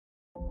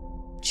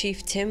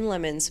Chief Tim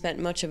Lemon spent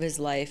much of his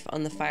life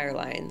on the fire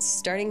lines,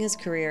 starting his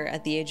career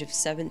at the age of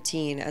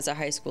 17 as a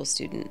high school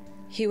student.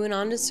 He went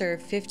on to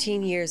serve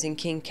 15 years in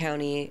King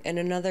County and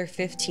another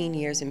 15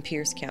 years in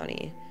Pierce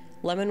County.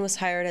 Lemon was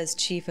hired as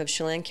chief of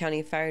Chelan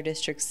County Fire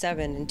District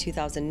 7 in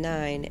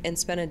 2009 and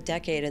spent a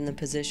decade in the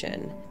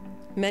position.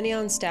 Many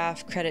on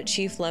staff credit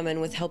Chief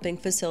Lemon with helping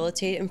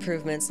facilitate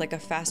improvements like a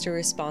faster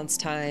response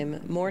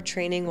time, more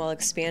training while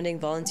expanding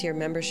volunteer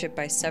membership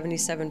by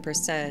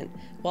 77%,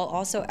 while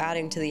also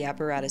adding to the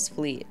apparatus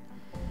fleet.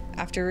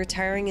 After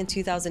retiring in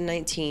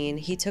 2019,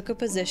 he took a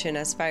position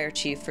as fire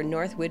chief for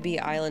North Whidbey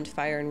Island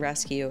Fire and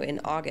Rescue in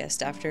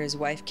August after his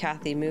wife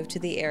Kathy moved to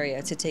the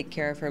area to take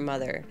care of her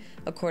mother,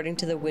 according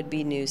to the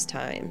Whidbey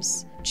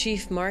News-Times.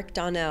 Chief Mark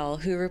Donnell,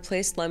 who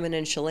replaced Lemon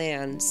in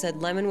Chelan,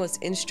 said Lemon was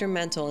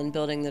instrumental in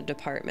building the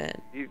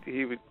department.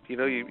 You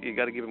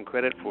got to give him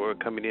credit for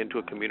coming into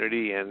a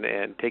community and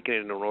taking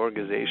it in an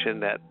organization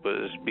that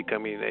was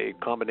becoming a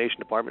combination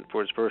department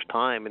for its first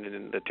time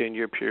in a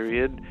 10-year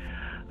period.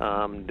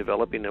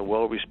 Developing a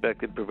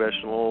well-respected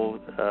professional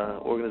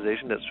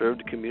organization that served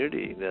the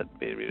community, that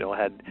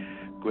had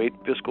great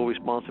fiscal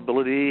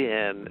responsibility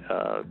and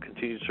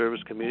continued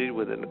service community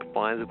within the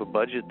confines of a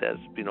budget that's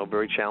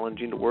very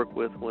challenging to work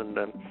with when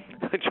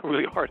it's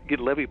really hard to get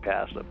levy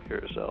passed up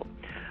here. So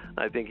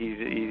I think he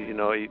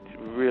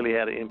really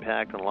had an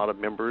impact on a lot of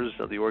members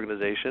of the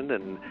organization,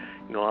 and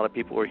a lot of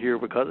people are here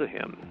because of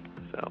him.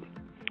 So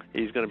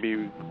he's going to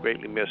be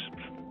greatly missed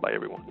by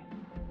everyone.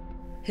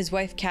 His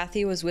wife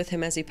Kathy was with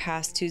him as he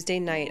passed Tuesday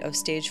night of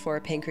stage 4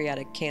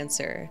 pancreatic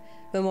cancer.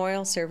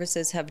 Memorial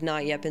services have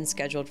not yet been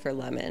scheduled for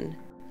Lemon.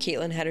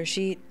 Caitlin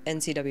Hedersheet,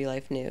 NCW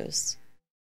Life News.